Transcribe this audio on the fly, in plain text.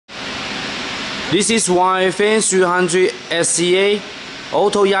This is YFM-300SCA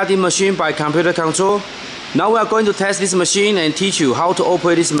Auto yarding machine by computer control. Now we are going to test this machine and teach you how to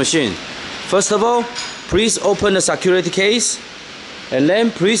operate this machine. First of all, please open the security case and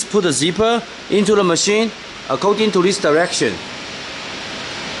then please put the zipper into the machine according to this direction.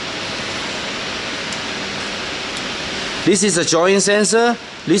 This is the joint sensor,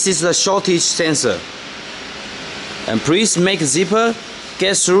 this is the shortage sensor. And please make the zipper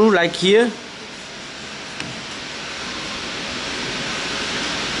get through like here.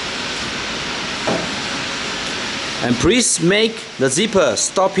 And please make the zipper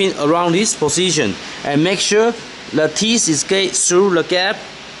stopping around this position and make sure the teeth is get through the gap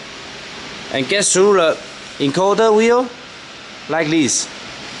and get through the encoder wheel like this.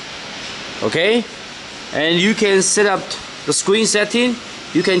 Okay? And you can set up the screen setting.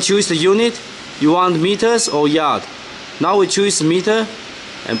 You can choose the unit. You want meters or yard. Now we choose meter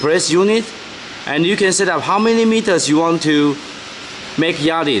and press unit, and you can set up how many meters you want to make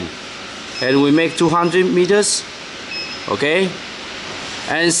yarding. And we make 200 meters. Okay,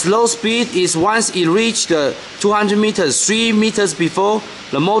 and slow speed is once it reaches the 200 meters, 3 meters before,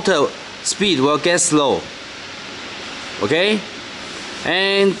 the motor speed will get slow. Okay,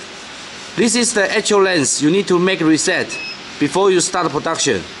 and this is the actual length. You need to make reset before you start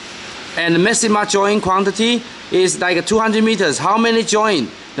production. And the maximum joint quantity is like 200 meters. How many joint?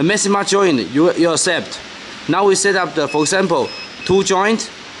 The maximum joint you accept. Now we set up the, for example, 2 joint,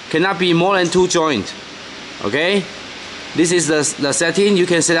 cannot be more than 2 joint. Okay. This is the setting. You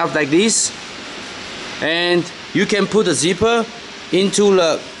can set up like this, and you can put the zipper into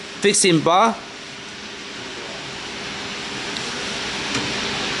the fixing bar.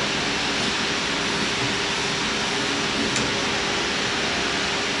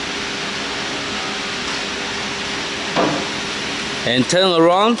 And turn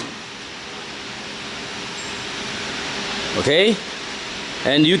around. Okay,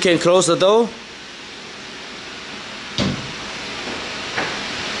 and you can close the door.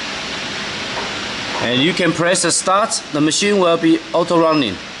 And you can press the start, the machine will be auto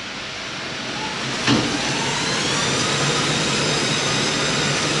running.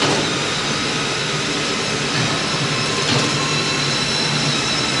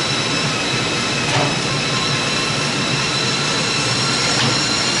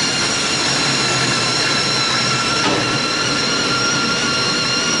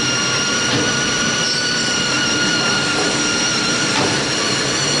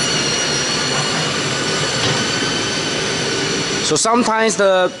 So sometimes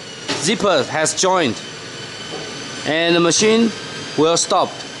the zipper has joint and the machine will stop.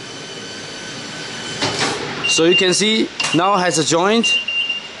 So you can see now has a joint.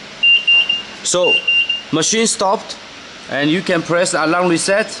 So machine stopped, and you can press the alarm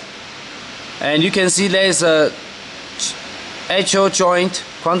reset, and you can see there is a actual joint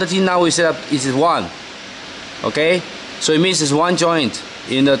quantity. Now we set up is 1. Okay, so it means it's 1 joint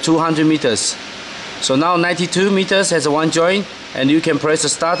in the 200 meters. So now 92 meters has a 1 joint, and you can press the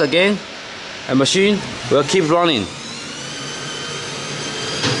start again, and machine will keep running.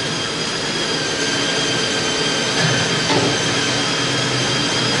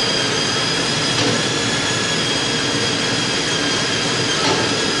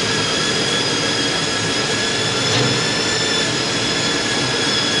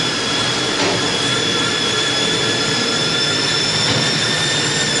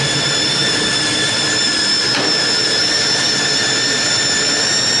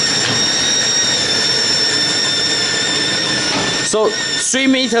 So 3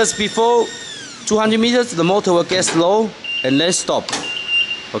 meters before 200 meters, the motor will get slow and then stop.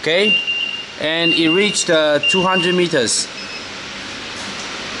 Okay, and it reached 200 meters.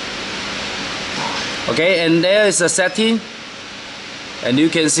 Okay, and there is a setting, and you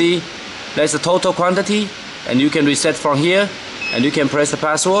can see there's a total quantity, and you can reset from here, and you can press the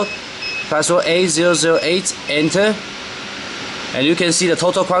password 8008, enter, and you can see the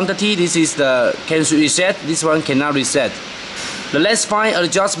total quantity. This is the can reset. This one cannot reset. The last fine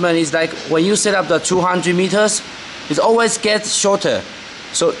adjustment is like when you set up the 200 meters, it always gets shorter.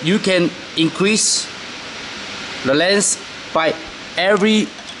 So you can increase the length by every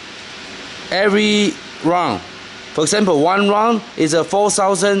round. For example, 1 round is a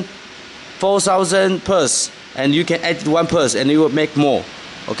 4,000 pulse, and you can add 1 pulse and it will make more.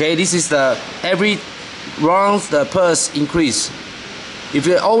 Okay, this is the every round the pulse increase. If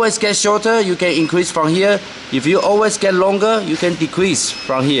you always get shorter, you can increase from here. If you always get longer, you can decrease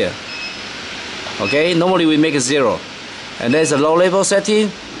from here. Okay, normally we make a 0. And there's a low level setting.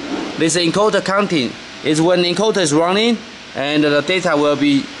 This encoder counting is when the encoder is running and the data will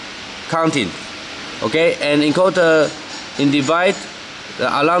be counting. Okay, and encoder in divide, the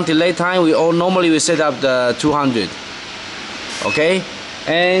alarm delay time, we normally set up the 200. Okay,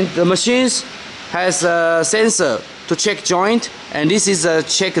 and the machines has a sensor to check joint, and this is a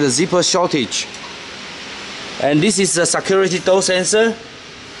check the zipper shortage, and this is a security door sensor.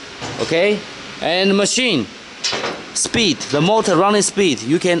 Okay, and the machine speed, the motor running speed,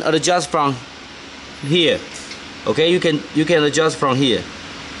 you can adjust from here. Okay, you can adjust from here.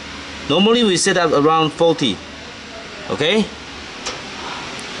 Normally we set up around 40. Okay,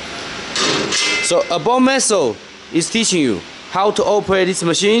 so a bone muscle is teaching you how to operate this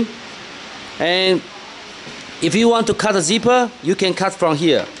machine. And if you want to cut a zipper, you can cut from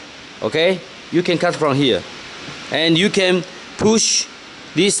here. Okay, you can cut from here, and you can push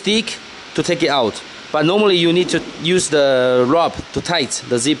this stick to take it out. But normally you need to use the rod to tighten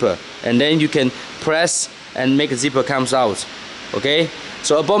the zipper, and then you can press and make the zipper comes out. Okay,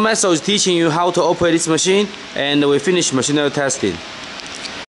 so a bone muscle is teaching you how to operate this machine, and we finish machinery testing.